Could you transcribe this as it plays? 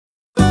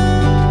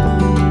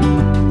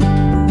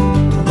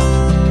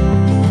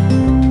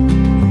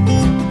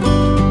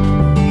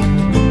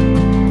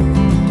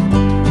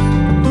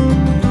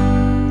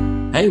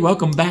Hey,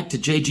 welcome back to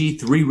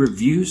JG3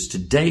 Reviews.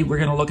 Today we're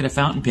going to look at a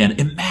fountain pen.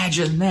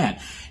 Imagine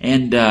that.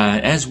 And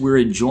as we're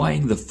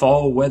enjoying the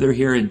fall weather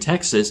here in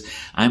Texas,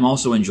 I'm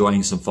also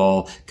enjoying some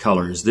fall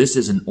colors. This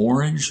is an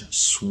orange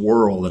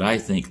swirl that I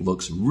think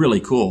looks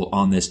really cool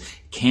on this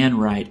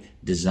Kanwrite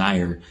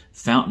Desire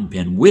fountain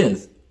pen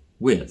with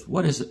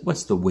what is it?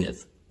 What's the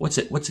width? What's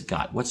it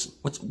got?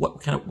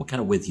 What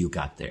kind of width you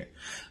got there?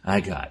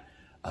 I got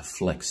a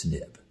flex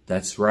nib.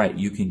 That's right.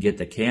 You can get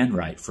the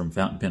Kanwrite from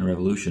Fountain Pen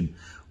Revolution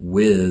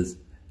with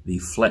the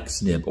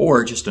flex nib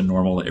or just a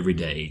normal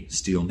everyday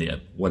steel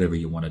nib, whatever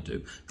you want to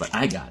do. But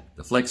I got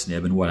the flex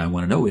nib, and what I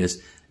want to know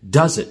is,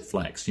 does it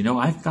flex? You know,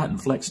 I've gotten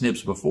flex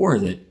nibs before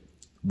that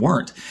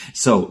weren't.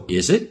 So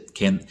is it?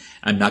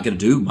 I'm not going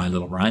to do my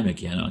little rhyme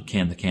again on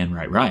can the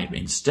Kanwrite write.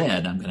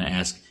 Instead, I'm going to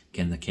ask,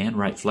 can the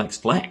Kanwrite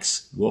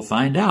flex? We'll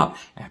find out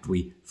after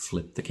we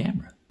flip the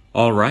camera.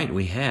 All right,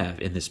 we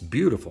have in this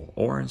beautiful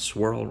orange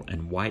swirl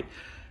and white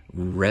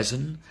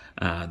resin,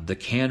 the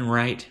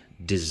Kanwrite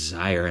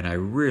Desire, and I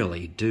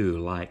really do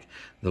like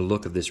the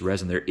look of this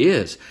resin. There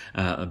is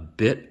a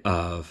bit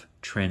of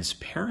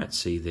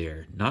transparency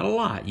there, not a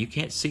lot. You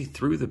can't see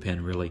through the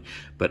pen really,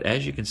 but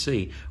as you can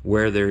see,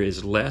 where there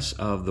is less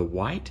of the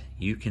white,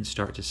 you can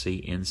start to see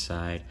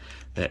inside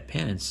that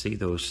pen and see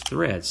those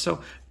threads.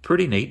 So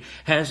pretty neat.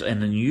 Has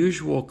an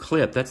unusual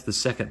clip. That's the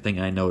second thing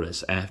I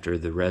notice after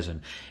the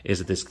resin, is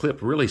that this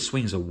clip really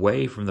swings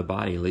away from the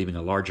body, leaving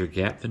a larger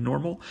gap than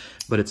normal,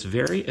 but it's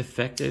very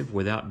effective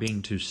without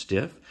being too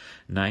stiff.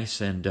 Nice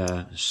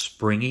and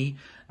springy,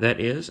 that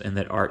is, and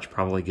that arch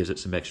probably gives it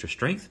some extra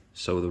strength,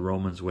 so the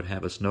Romans would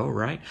have us know,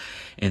 right?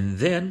 And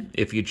then,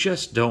 if you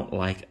just don't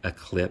like a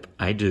clip,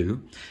 I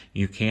do,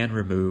 you can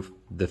remove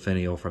the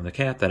finial from the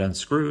cap. That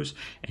unscrews,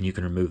 and you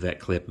can remove that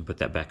clip and put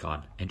that back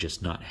on and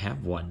just not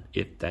have one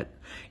if that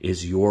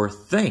is your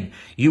thing.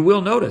 You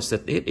will notice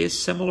that it is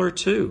similar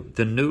to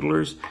the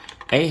Noodler's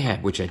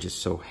Ahab, which I just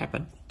so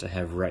happen to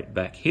have right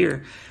back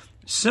here.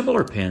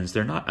 Similar pens,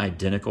 they're not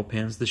identical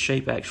pens. The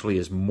shape actually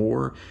is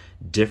more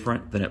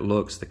different than it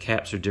looks. The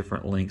caps are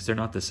different lengths. They're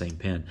not the same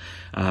pen,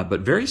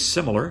 but very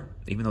similar,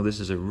 even though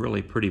this is a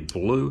really pretty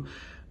blue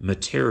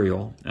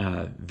material,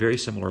 very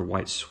similar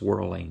white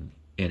swirling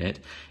in it.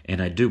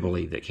 And I do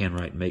believe that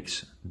Kanwrite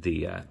makes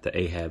the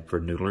Ahab for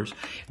Noodlers.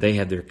 They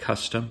have their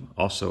custom,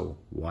 also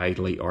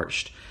widely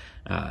arched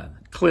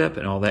clip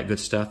and all that good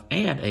stuff,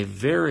 and a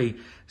very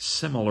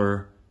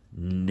similar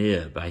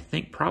nib. I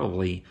think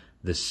probably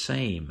the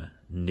same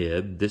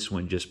nib. This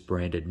one just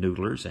branded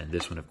Noodlers, and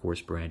this one, of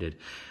course, branded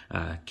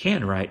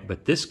Kanwrite.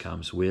 But this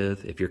comes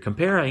with, if you're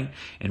comparing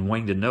and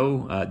wanting to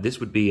know,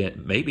 this would be,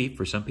 maybe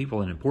for some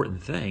people, an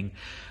important thing.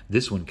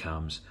 This one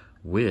comes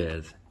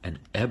with an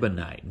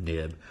ebonite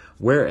nib,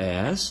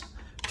 whereas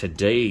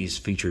today's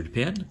featured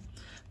pen,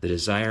 the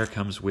Desire,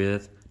 comes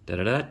with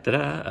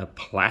a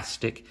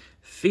plastic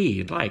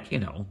feed, like, you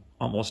know,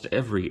 almost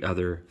every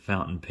other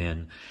fountain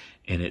pen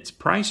in its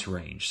price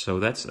range. So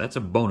that's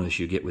a bonus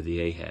you get with the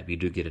Ahab. You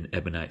do get an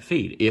ebonite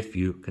feed if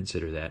you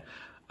consider that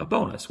a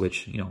bonus,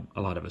 which, you know,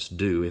 a lot of us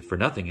do. If for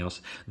nothing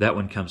else, that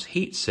one comes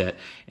heat set,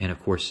 and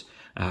of course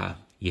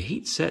you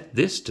heat set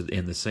this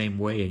in the same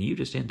way, and you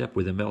just end up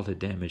with a melted,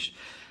 damaged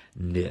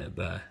nib.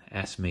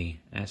 Ask me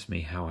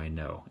how I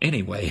know.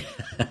 Anyway,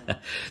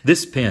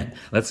 this pen,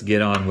 let's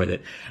get on with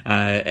it.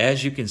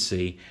 As you can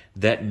see,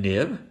 that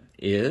nib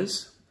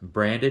is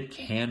branded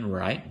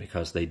Kanwrite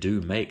because they do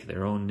make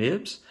their own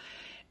nibs,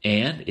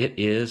 and it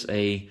is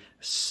a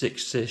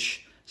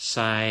 6-ish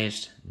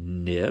sized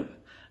nib.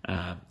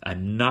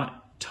 I'm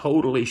not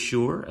totally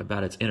sure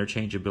about its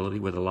interchangeability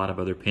with a lot of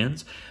other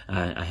pens.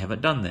 I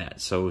haven't done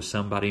that, so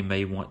somebody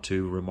may want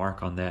to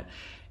remark on that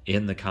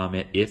in the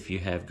comment if you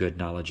have good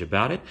knowledge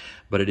about it.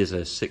 But it is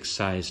a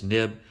 6-size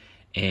nib,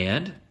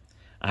 and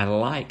I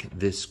like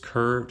this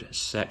curved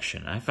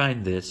section. I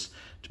find this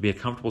to be a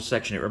comfortable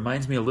section. It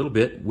reminds me a little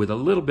bit, with a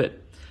little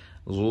bit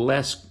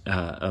less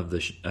of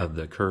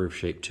the curve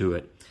shape to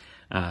it,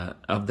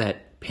 of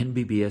that Pen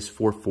BBS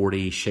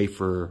 440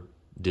 Schaefer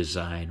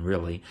design,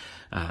 really,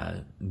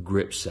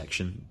 grip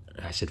section.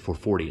 I said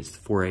 440, it's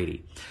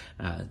 480.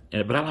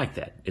 But I like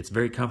that. It's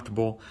very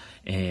comfortable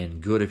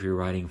and good if you're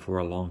writing for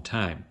a long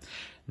time.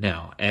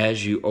 Now,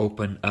 as you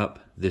open up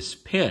this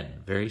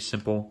pen, very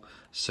simple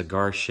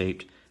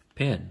cigar-shaped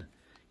pen,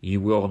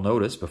 you will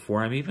notice,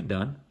 before I'm even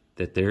done,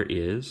 that there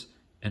is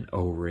an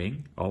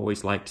O-ring.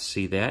 Always like to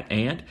see that.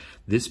 And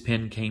this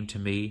pen came to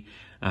me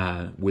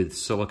with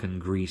silicone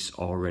grease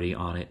already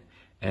on it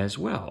as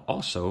well.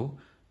 Also,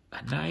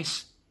 a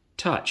nice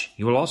touch.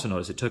 You will also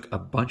notice it took a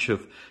bunch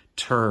of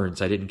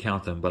turns, I didn't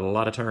count them, but a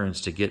lot of turns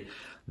to get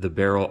the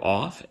barrel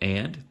off,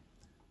 and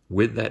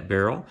with that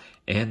barrel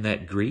and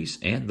that grease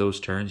and those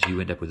turns, you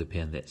end up with a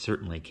pen that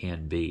certainly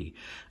can be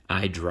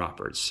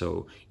eyedroppered.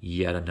 So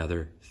yet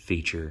another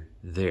feature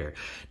there.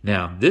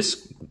 Now,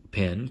 this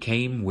pen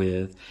came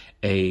with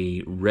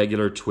a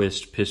regular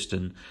twist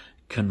piston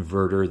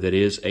converter that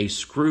is a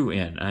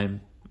screw-in.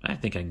 I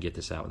think I can get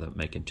this out without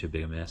making too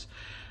big a mess.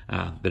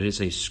 But it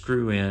is a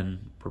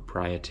screw-in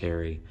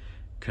proprietary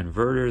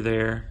converter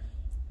there.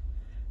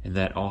 And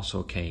that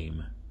also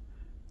came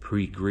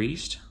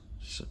pre-greased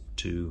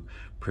to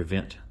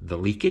prevent the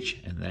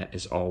leakage, and that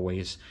is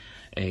always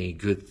a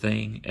good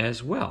thing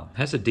as well.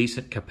 Has a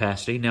decent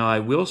capacity. Now, I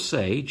will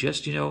say,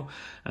 just,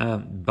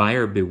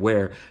 buyer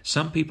beware.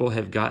 Some people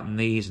have gotten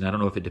these, and I don't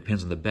know if it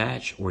depends on the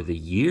batch or the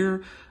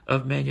year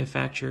of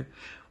manufacture,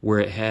 where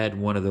it had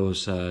one of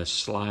those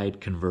slide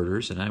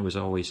converters, and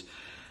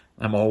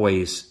I'm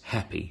always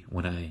happy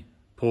when I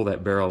pull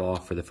that barrel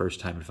off for the first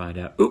time and find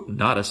out, oop,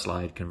 not a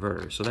slide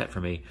converter. So that for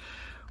me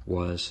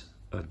was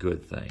a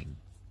good thing.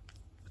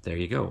 But there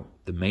you go.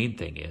 The main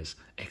thing is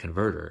a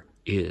converter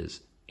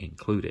is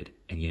included,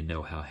 and you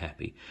know how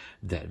happy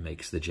that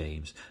makes the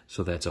James.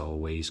 So that's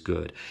always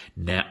good.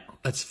 Now,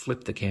 let's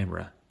flip the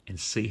camera and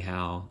see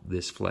how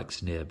this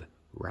flex nib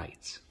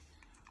writes.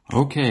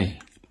 Okay,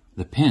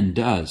 the pen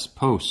does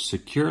post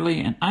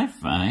securely, and I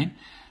find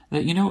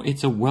that,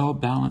 it's a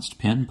well-balanced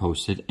pen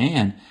posted,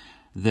 and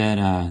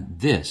that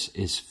this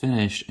is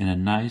finished in a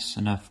nice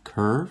enough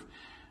curve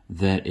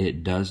that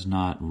it does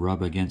not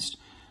rub against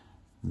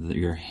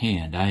your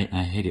hand. I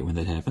hate it when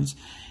that happens,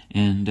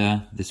 and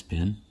this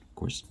pen, of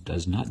course,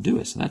 does not do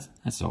it, so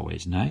that's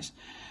always nice.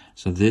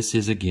 So this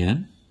is,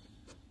 again,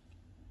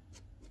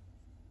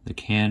 the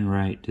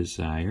Kanwrite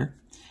Desire.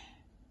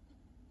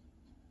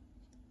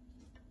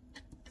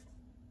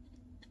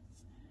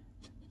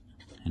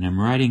 And I'm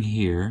writing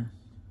here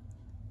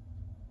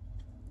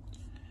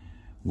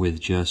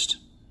with just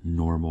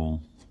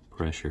normal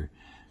pressure.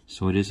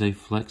 So it is a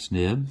flex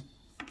nib,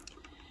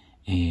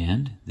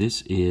 and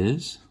this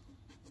is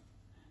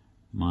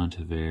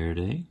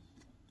Monteverde.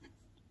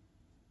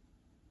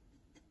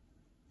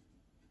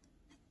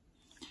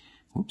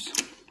 Whoops,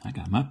 I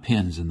got my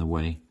pens in the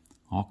way,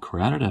 all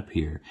crowded up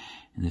here,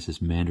 and this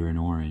is Mandarin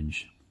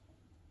Orange.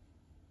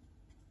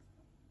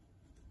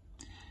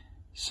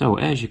 So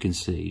as you can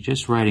see,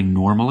 just writing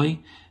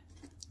normally,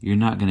 you're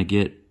not going to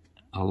get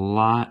a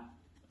lot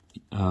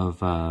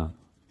of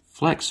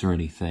flex or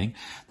anything.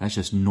 That's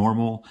just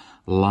normal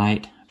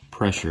light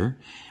pressure.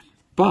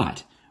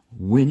 But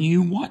when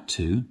you want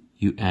to,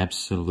 you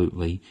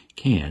absolutely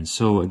can.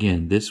 So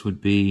again, this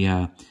would be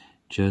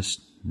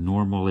just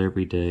normal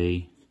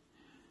everyday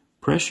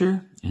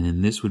pressure, and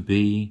then this would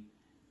be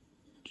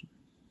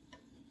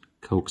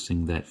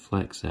coaxing that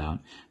flex out.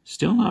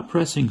 Still not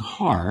pressing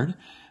hard,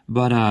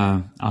 but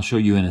I'll show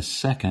you in a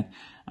second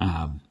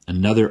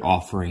another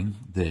offering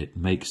that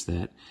makes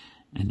that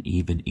an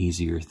even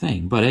easier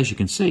thing. But as you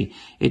can see,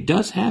 it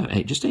does have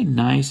just a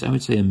nice, I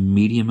would say a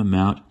medium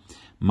amount,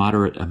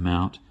 moderate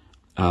amount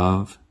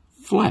of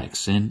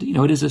flex. And,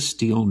 it is a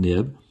steel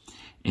nib,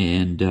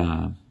 and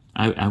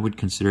I would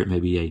consider it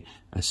maybe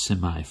a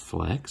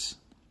semi-flex,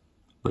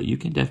 but you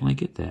can definitely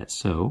get that.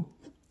 So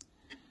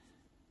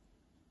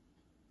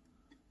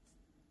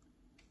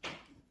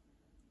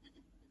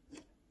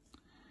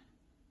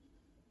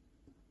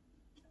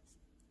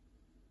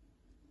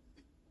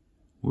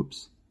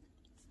whoops.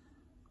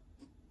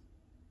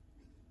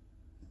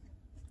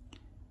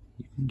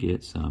 You can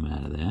get some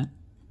out of that.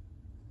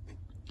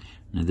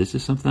 Now, this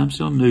is something I'm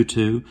still new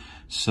to,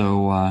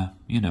 so, I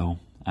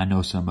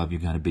know some of you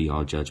are going to be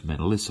all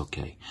judgmental. It's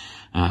okay.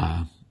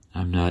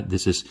 I'm not,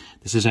 this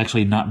is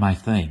actually not my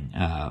thing,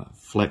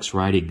 flex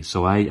writing.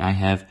 So I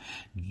have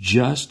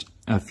just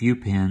a few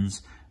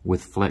pens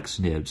with flex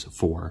nibs,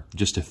 for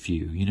just a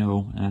few,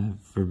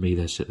 for me,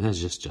 that's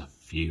just a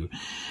few.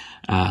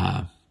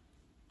 And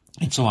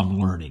so I'm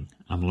learning,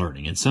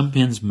 and some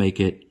pens make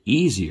it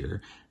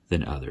easier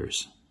than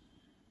others.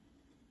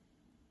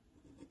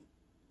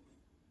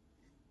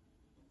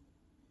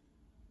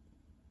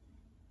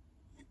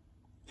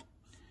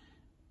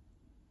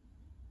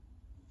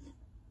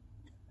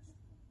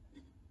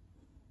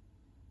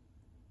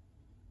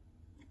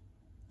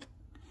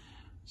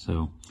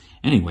 So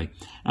anyway,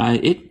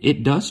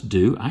 it does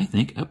do, I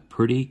think, a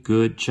pretty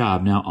good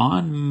job. Now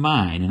on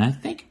mine, and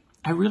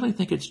I really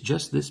think it's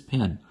just this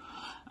pen.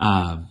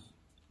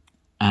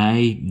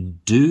 I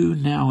do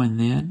now and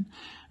then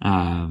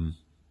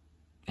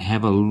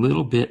have a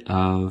little bit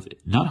of,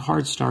 not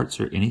hard starts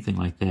or anything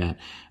like that,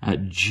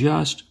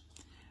 just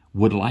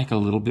would like a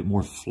little bit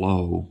more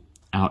flow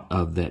out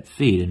of that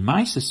feed. And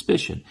my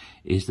suspicion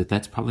is that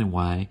that's probably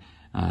why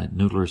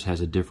Noodlers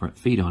has a different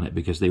feed on it,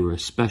 because they were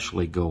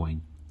especially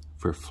going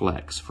for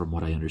flex, from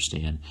what I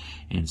understand.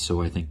 And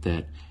so I think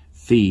that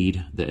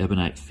feed, the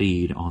ebonite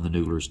feed on the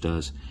Noodlers,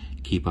 does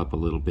keep up a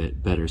little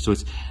bit better. So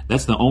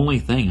that's the only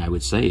thing I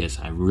would say is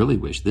I really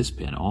wish this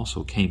pen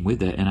also came with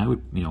that, and I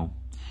would,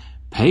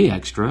 pay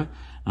extra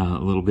a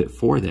little bit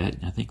for that.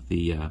 I think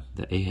the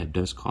Ahab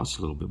does cost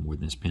a little bit more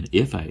than this pen,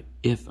 if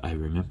I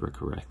remember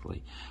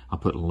correctly. I'll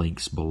put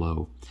links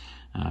below.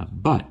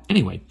 But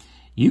anyway,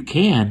 you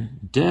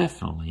can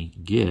definitely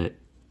get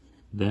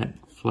that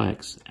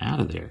flex out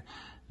of there.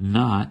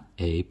 Not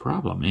a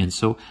problem. And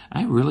so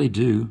I really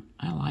do,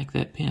 I like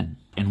that pen.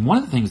 And one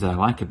of the things that I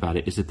like about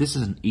it is that this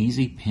is an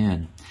easy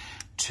pen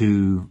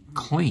to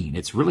clean.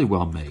 It's really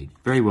well made,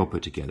 very well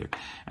put together,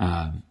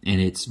 and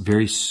it's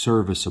very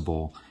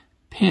serviceable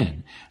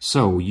pen.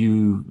 So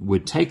you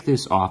would take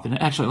this off,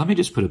 and actually, let me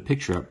just put a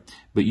picture up,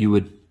 but you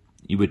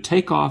would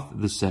take off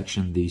the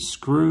section, the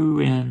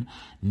screw-in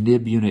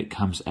nib unit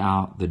comes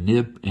out, the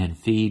nib and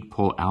feed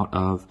pull out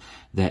of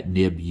that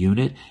nib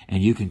unit,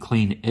 and you can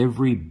clean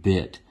every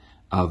bit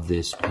of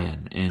this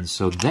pen. And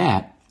so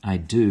that I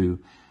do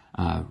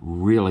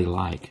really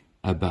like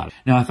about it.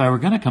 Now, if I were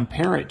going to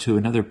compare it to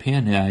another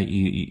pen,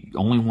 you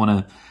only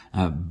want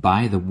to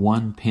buy the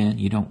one pen.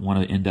 You don't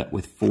want to end up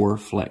with 4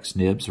 flex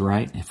nibs,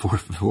 right?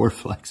 Four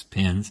flex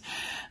pens,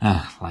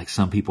 like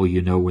some people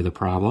you know were the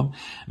problem.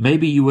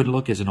 Maybe you would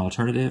look as an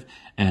alternative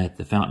at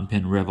the Fountain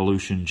Pen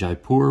Revolution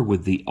Jaipur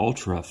with the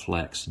Ultra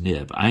Flex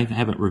nib. I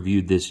haven't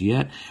reviewed this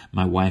yet.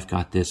 My wife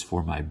got this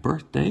for my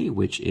birthday,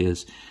 which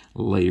is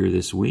later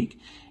this week,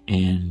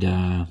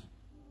 and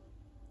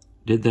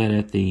did that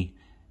at the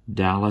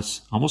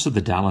Dallas, almost at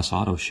the Dallas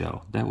Auto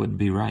Show. That wouldn't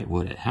be right,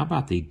 would it? How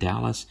about the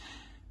Dallas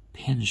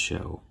Pen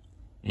Show?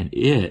 And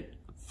it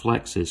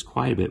flexes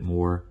quite a bit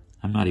more.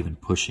 I'm not even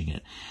pushing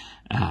it.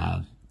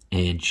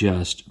 And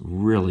just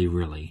really,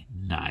 really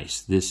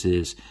nice. This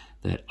is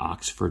that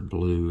Oxford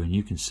blue, and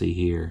you can see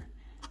here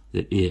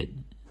that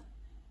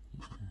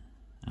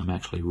I'm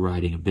actually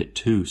writing a bit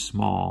too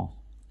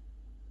small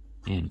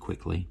and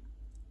quickly,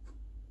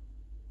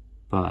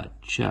 but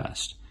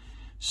just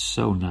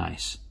so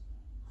nice.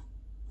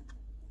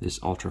 This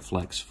Ultra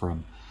Flex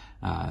from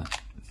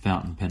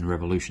Fountain Pen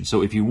Revolution.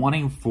 So if you're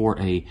wanting for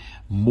a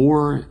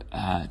more,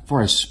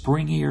 for a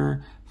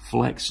springier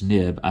flex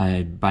nib,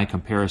 by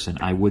comparison,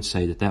 I would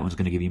say that that one's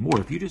going to give you more.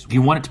 If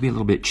you want it to be a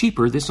little bit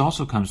cheaper, this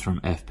also comes from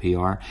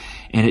FPR,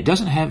 and it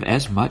doesn't have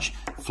as much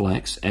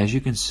flex as you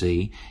can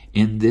see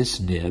in this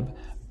nib,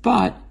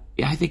 but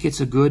I think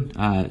it's a good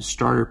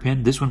starter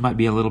pen. This one might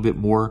be a little bit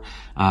more,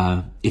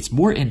 it's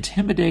more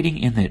intimidating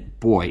in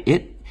that, boy,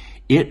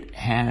 it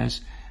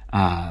has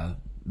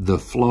the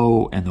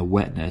flow and the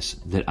wetness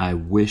that I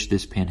wish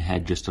this pen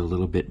had just a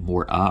little bit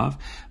more of.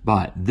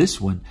 But this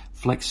one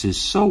flexes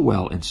so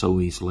well and so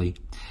easily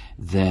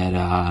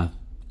that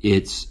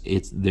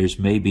there's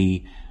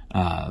maybe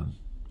a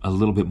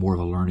little bit more of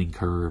a learning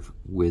curve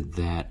with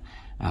that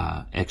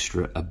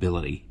extra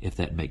ability, if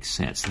that makes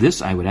sense.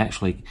 This I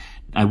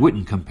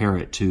wouldn't compare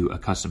it to a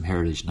Custom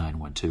Heritage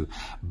 912,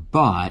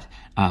 but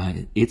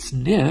its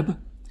nib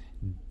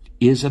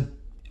is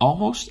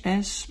almost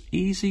as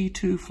easy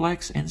to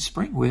flex and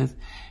spring with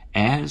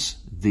as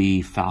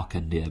the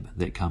Falcon nib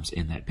that comes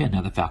in that pen.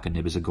 Now, the Falcon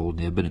nib is a gold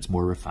nib, and it's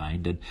more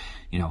refined and,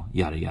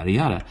 yada, yada,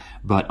 yada.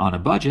 But on a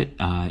budget,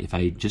 if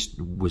I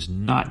just was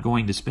not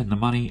going to spend the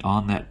money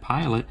on that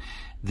Pilot,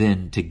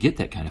 then to get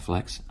that kind of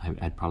flex,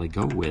 I'd probably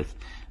go with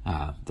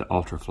the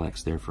Ultra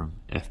Flex there from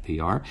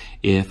FPR.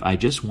 If I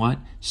just want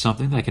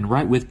something that I can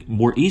write with,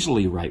 more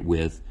easily write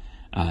with,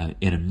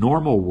 in a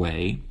normal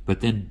way, but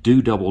then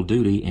do double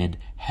duty and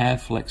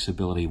have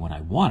flexibility when I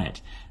want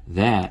it,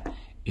 that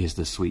is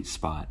the sweet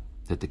spot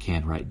that the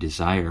Kanwrite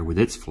Desire with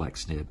its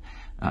flex nib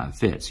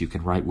fits. You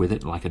can write with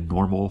it like a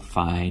normal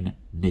fine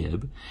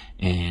nib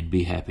and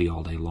be happy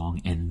all day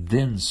long, and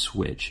then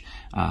switch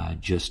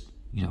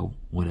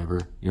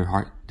whenever your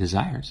heart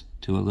desires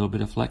to a little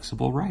bit of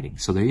flexible writing.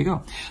 So there you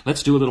go.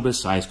 Let's do a little bit of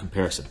size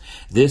comparison.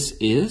 This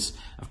is,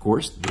 of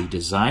course, the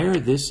Desire.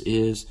 This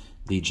is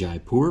the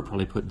Jaipur,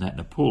 probably putting that in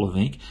a pool of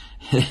ink.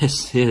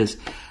 This is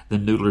the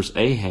Noodler's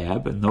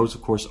Ahab, and those,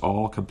 of course,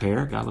 all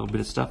compare. Got a little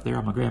bit of stuff there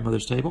on my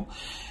grandmother's table.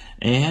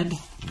 And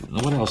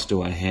what else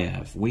do I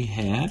have? We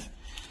have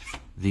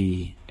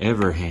the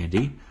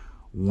ever-handy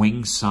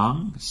Wing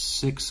Sung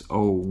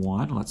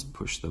 601. Let's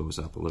push those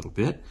up a little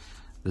bit.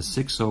 The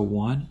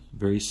 601,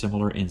 very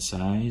similar in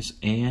size,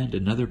 and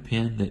another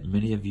pen that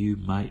many of you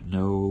might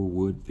know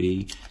would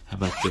be, how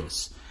about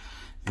this?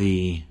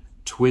 The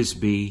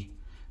TWSBI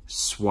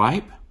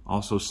Swipe,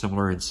 also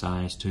similar in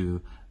size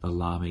to the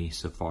Lamy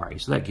Safari.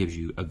 So that gives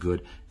you a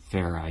good,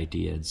 fair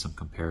idea and some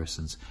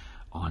comparisons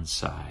on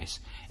size.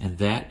 And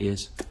that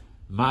is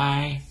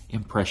my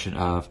impression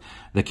of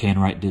the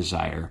Kanwrite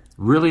Desire.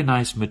 Really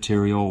nice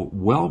material,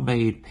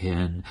 well-made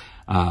pen.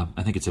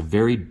 I think it's a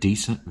very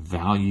decent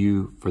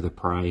value for the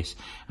price.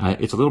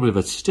 It's a little bit of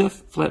a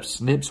stiff flex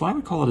nib, so I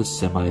would call it a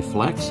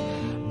semi-flex,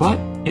 but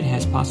it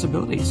has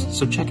possibilities.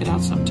 So check it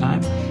out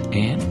sometime,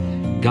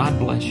 and God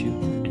bless you,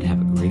 and have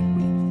a great